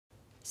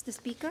Mr.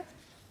 Speaker,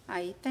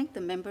 I thank the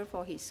member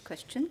for his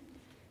question.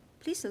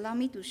 Please allow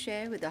me to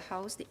share with the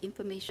House the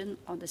information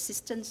on the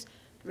assistance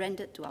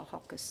rendered to our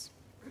hawkers.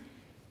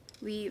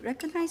 We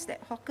recognize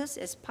that hawkers,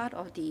 as part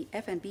of the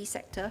F&B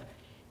sector,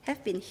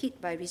 have been hit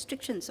by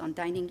restrictions on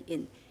dining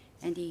in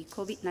and the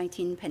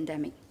COVID-19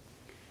 pandemic.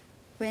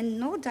 When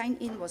no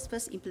dine-in was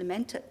first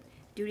implemented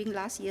during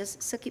last year's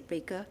circuit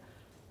breaker,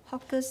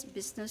 hawkers'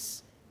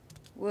 business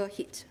were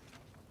hit.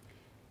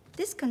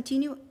 This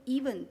continued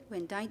even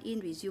when dine-in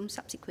resumed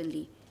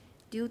subsequently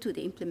due to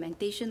the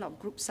implementation of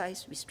group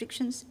size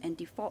restrictions and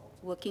default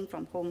working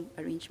from home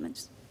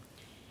arrangements.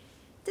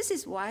 This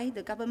is why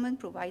the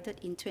government provided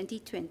in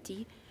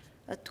 2020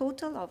 a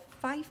total of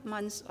 5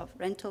 months of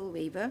rental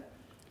waiver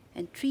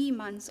and 3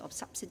 months of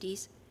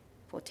subsidies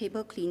for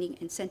table cleaning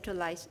and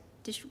centralized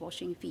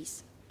dishwashing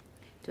fees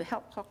to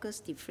help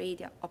hawkers defray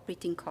their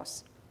operating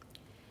costs.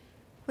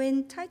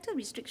 When tighter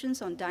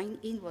restrictions on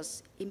dine-in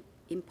was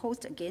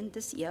imposed again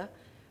this year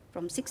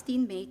from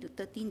 16 May to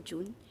 13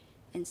 June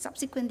and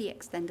subsequently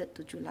extended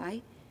to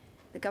July,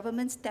 the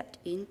government stepped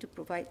in to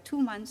provide 2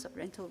 months of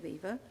rental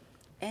waiver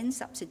and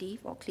subsidy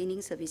for cleaning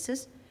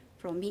services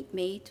from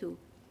mid-May to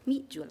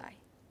mid-July.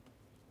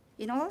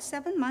 In all,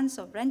 7 months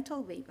of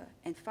rental waiver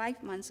and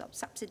 5 months of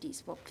subsidies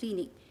for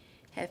cleaning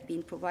have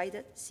been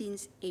provided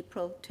since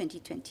April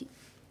 2020.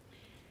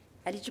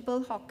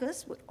 Eligible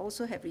hawkers would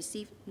also have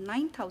received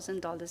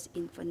 $9,000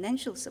 in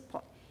financial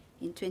support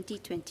in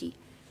 2020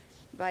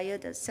 via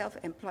the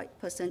Self-Employed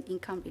Person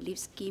Income Relief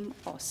Scheme,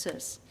 or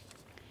SERS.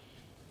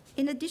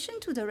 In addition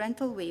to the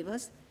rental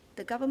waivers,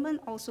 the government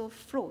also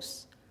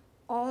froze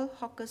all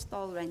hawker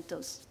stall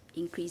rentals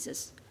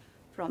increases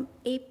from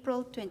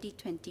April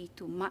 2020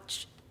 to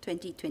March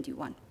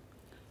 2021,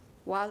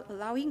 while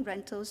allowing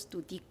rentals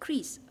to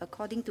decrease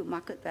according to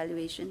market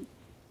valuation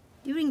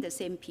during the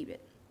same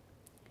period.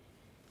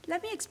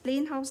 Let me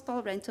explain how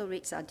stall rental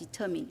rates are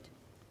determined.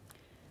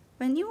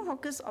 When new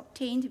hawkers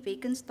obtained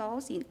vacant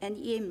stalls in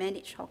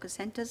NEA-managed hawker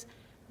centres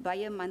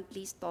via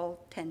monthly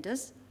stall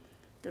tenders,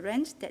 the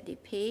rent that they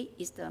pay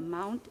is the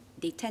amount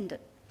they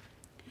tendered.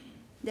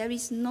 There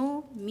is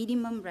no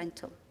minimum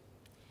rental.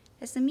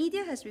 As the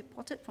media has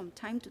reported from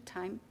time to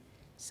time,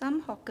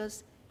 some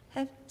hawkers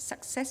have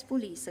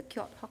successfully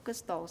secured hawker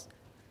stalls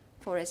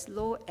for as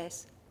low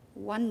as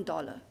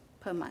 $1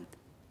 per month.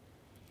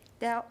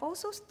 There are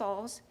also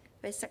stalls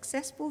where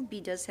successful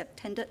bidders have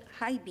tendered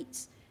high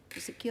bids to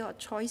secure a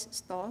choice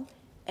stall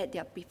at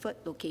their preferred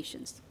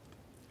locations.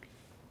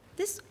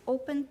 This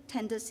open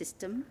tender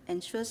system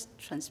ensures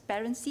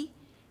transparency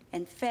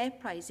and fair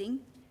pricing,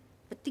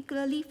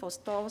 particularly for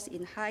stalls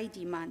in high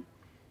demand,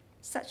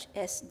 such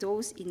as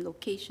those in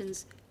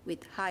locations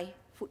with high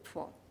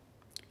footfall.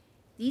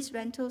 These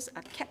rentals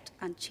are kept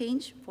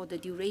unchanged for the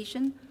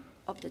duration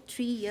of the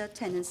 3-year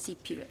tenancy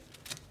period.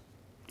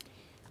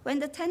 When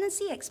the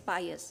tenancy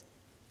expires,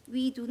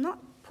 we do not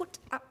put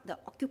up the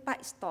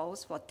occupied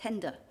stalls for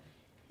tender,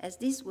 as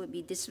this will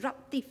be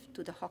disruptive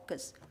to the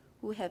hawkers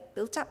who have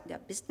built up their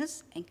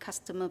business and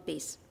customer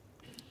base.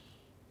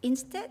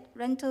 Instead,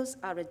 rentals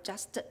are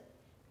adjusted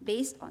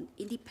based on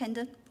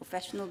independent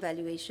professional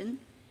valuation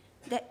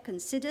that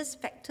considers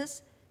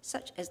factors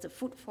such as the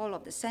footfall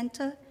of the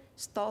centre,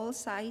 stall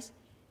size,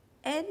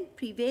 and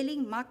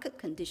prevailing market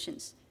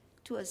conditions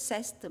to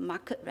assess the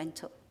market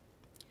rental.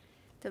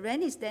 The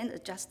rent is then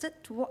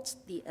adjusted towards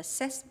the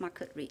assessed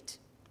market rate.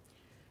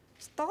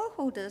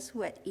 Stallholders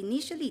who had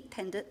initially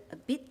tendered a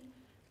bid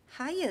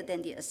higher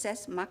than the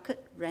assessed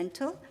market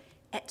rental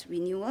at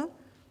renewal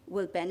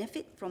will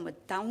benefit from a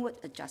downward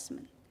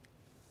adjustment.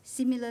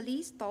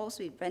 Similarly, stalls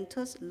with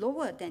rentals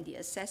lower than the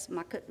assessed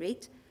market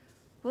rate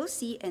will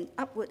see an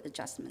upward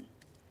adjustment.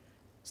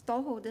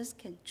 Stallholders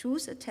can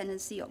choose a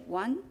tenancy of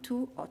 1,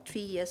 2, or 3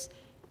 years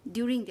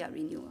during their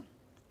renewal.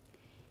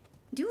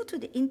 Due to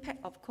the impact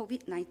of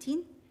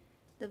COVID-19,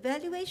 the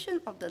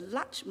valuation of the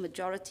large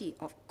majority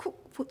of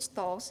cooked food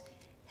stalls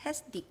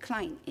has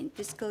declined in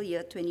fiscal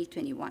year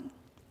 2021.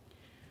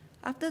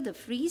 After the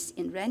freeze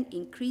in rent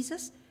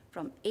increases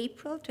from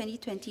April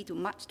 2020 to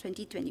March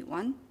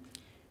 2021,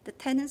 the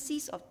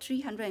tenancies of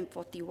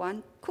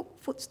 341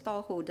 cooked food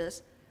stall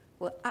holders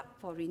were up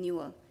for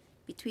renewal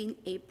between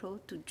April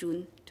to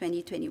June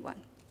 2021.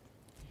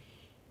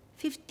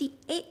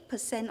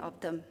 58% of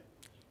them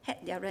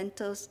had their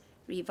rentals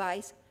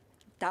revised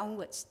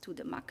downwards to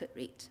the market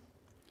rate.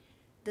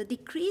 The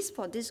decrease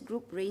for this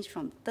group ranged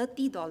from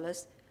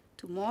 $30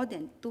 to more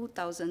than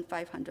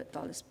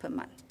 $2,500 per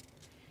month.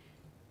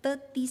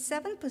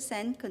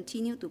 37%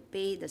 continue to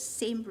pay the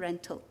same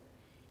rental,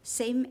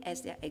 same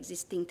as their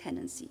existing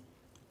tenancy.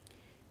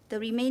 The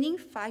remaining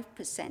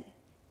 5%,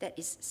 that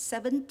is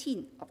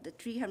 17 of the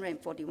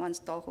 341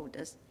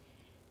 stallholders,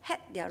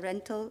 had their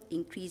rental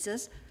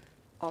increases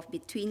of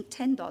between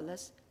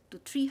 $10 to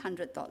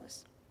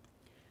 $300.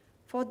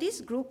 For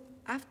this group,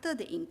 after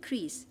the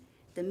increase,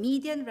 the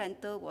median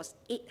rental was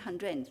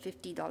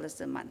 $850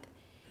 a month,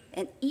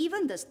 and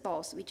even the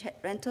stalls which had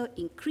rental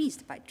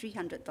increased by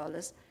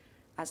 $300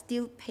 are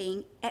still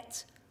paying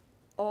at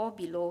or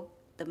below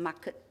the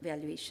market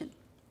valuation.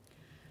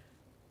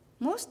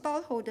 Most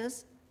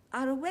stallholders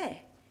are aware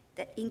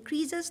that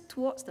increases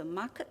towards the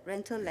market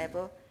rental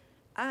level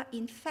are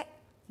in fact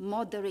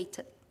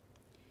moderated.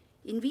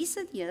 In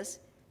recent years,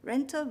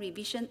 rental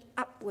revision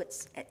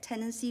upwards at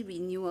tenancy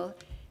renewal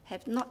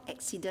have not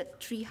exceeded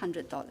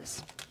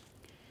 $300.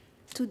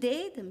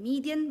 Today, the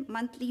median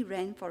monthly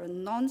rent for a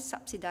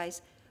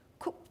non-subsidized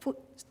cooked food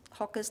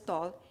hawker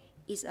stall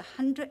is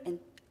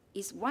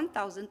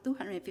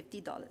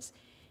 $1,250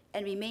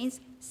 and remains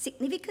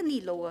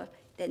significantly lower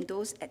than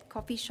those at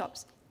coffee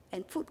shops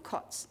and food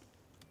courts.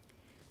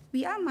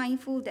 We are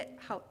mindful that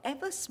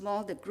however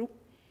small the group,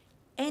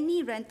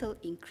 any rental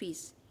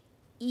increase,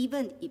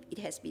 even if it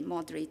has been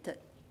moderated,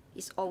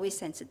 is always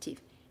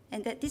sensitive,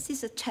 and that this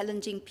is a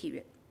challenging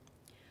period.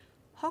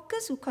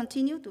 Hawkers who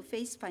continue to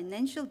face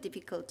financial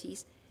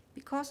difficulties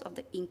because of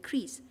the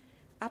increase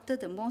after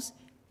the most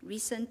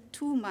recent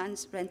 2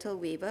 months rental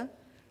waiver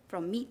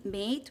from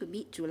mid-May to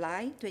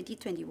mid-July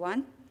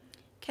 2021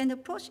 can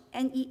approach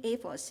NEA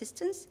for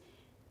assistance,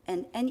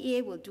 and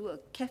NEA will do a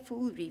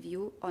careful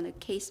review on a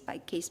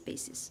case-by-case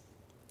basis.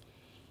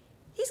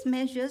 These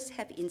measures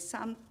have in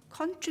sum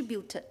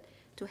contributed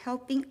to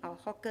helping our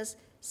hawkers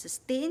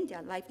sustain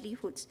their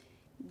livelihoods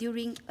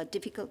during a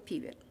difficult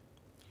period.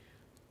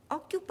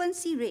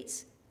 Occupancy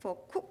rates for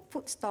cooked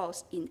food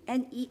stalls in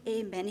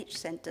NEA-managed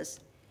centres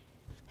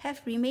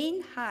have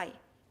remained high,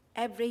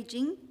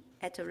 averaging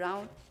at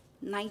around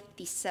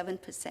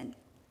 97%.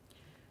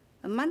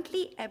 A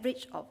monthly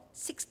average of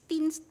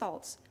 16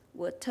 stalls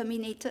were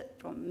terminated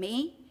from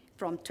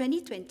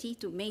 2020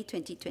 to May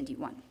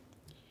 2021.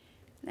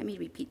 Let me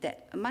repeat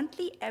that. A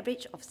monthly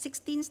average of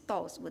 16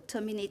 stalls were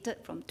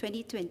terminated from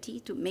 2020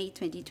 to May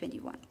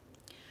 2021,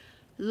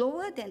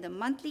 lower than the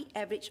monthly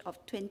average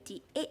of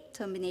 28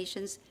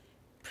 terminations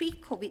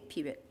pre-COVID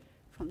period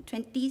from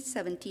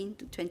 2017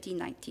 to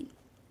 2019.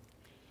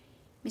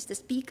 Mr.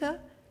 Speaker,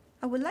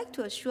 I would like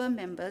to assure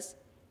members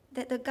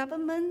that the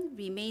government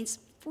remains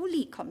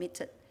fully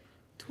committed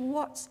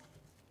towards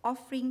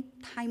offering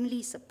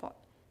timely support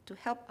to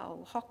help our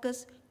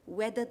hawkers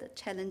weather the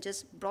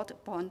challenges brought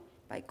upon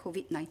by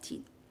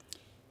COVID-19,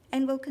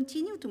 and will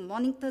continue to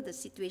monitor the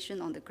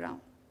situation on the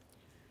ground.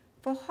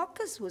 For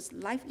hawkers whose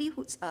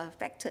livelihoods are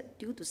affected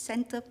due to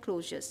centre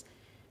closures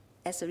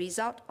as a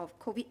result of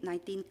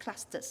COVID-19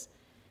 clusters,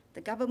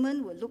 the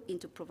government will look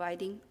into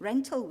providing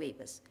rental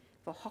waivers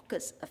for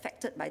hawkers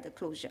affected by the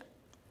closure.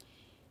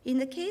 In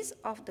the case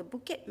of the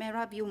Bukit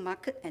Merah View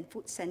Market and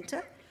Food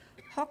Centre,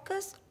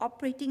 hawkers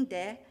operating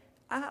there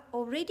are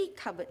already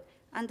covered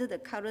under the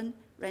current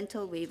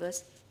rental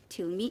waivers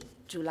till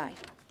mid-July.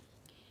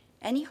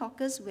 Any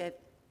hawkers who have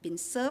been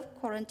served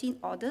quarantine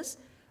orders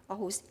or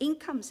whose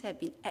incomes have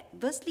been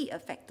adversely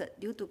affected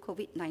due to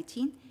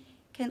COVID-19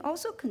 can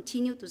also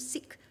continue to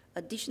seek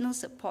additional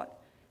support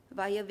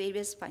via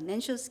various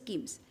financial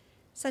schemes,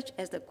 such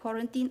as the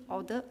Quarantine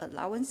Order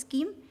Allowance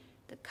Scheme,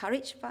 the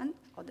Courage Fund,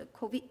 or the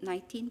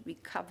COVID-19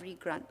 Recovery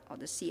Grant, or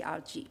the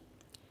CRG.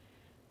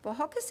 For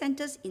hawker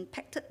centres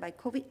impacted by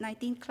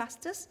COVID-19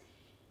 clusters,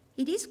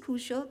 it is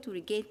crucial to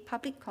regain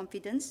public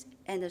confidence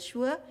and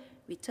assure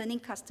returning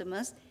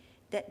customers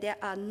that there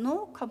are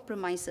no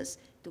compromises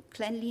to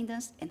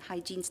cleanliness and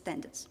hygiene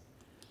standards.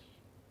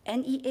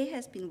 NEA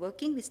has been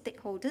working with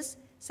stakeholders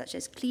such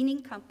as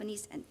cleaning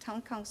companies and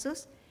town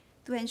councils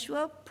to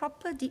ensure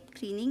proper deep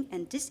cleaning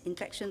and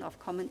disinfection of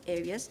common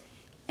areas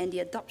and the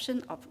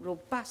adoption of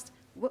robust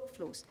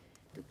workflows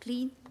to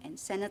clean and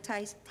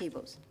sanitize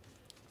tables.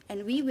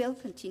 And we will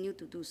continue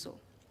to do so.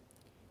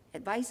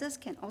 Advisors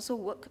can also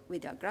work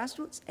with their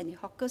grassroots and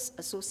hawkers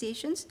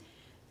associations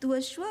to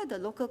assure the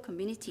local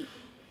community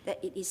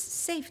that it is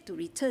safe to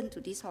return to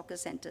these hawker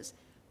centres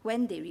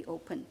when they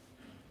reopen,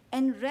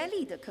 and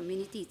rally the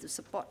community to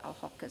support our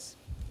hawkers.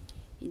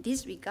 In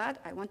this regard,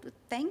 I want to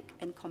thank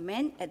and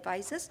commend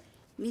advisors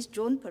Ms.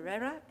 Joan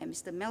Pereira and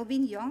Mr.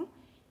 Melvin Yong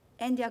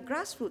and their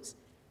grassroots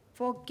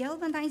for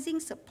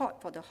galvanizing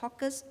support for the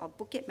hawkers of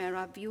Bukit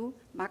Merah View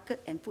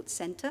Market and Food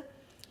Centre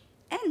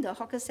and the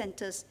hawker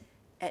centres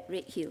at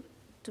Red Hill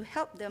to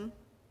help them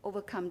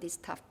overcome this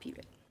tough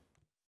period.